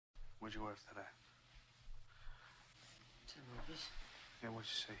was you worth today? 10 rupees. Yeah, what'd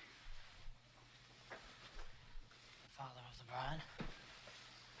you see? Father of the bride.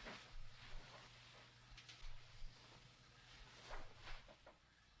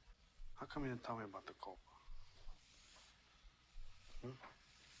 How come you didn't tell me about the copa? Tell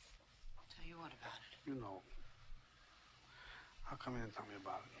you what about it? You know. How come you didn't tell me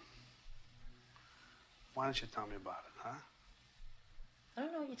about it? Why didn't you tell me about it, huh? I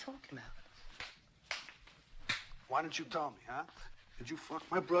don't know what you're talking about. Why didn't you tell me, huh? Did you fuck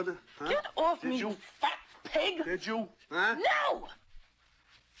my brother? Huh? Get off Did me, you fat pig! Did you? Huh? No!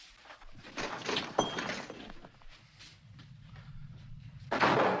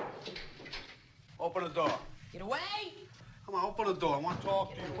 Open the door. Get away! Come on, open the door. I want to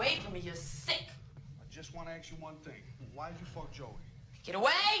talk to Get you. away from me, you're sick! I just want to ask you one thing. Why did you fuck Joey? Get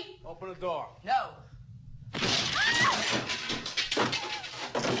away! Open the door. No!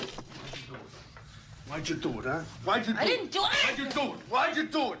 Why'd you do it, huh? Why'd you do it? I didn't do it! Why'd you do it? Why'd you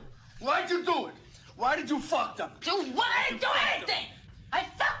do it? Why'd you do it? Why did you fuck them? Do what? I didn't do anything! I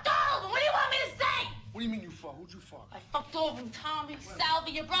fucked all of them! What do you want me to say? What do you mean you fuck? Who'd you fuck? I fucked all of them, Tommy,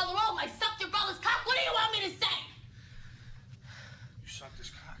 Salvi, your brother, all of them. I sucked your brother's cock. What do you want me to say? You sucked his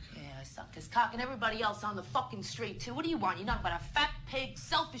cock. Yeah, I sucked his cock and everybody else on the fucking street, too. What do you want? You're nothing but a fat pig,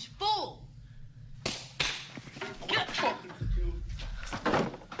 selfish fool. Get Fucking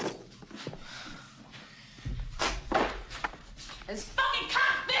His fucking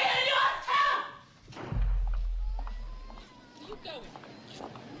cock bigger than yours, too! Where you going?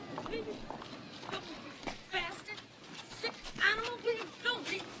 Where you bastard? Sick animal? Where you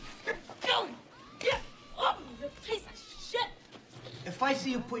going? Going! Get off me, you piece of shit! If I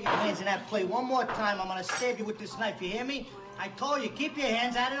see you put your hands in that plate one more time, I'm gonna stab you with this knife, you hear me? I told you, keep your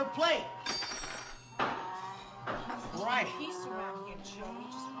hands out of the plate. Right. Peace around here, Joey.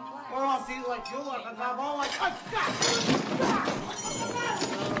 Just relax. We're on these like you like a gobble like oh,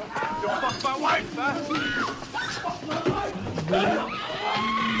 You fucked my wife, huh? Fuck my wife!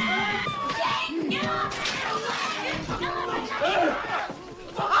 Get off!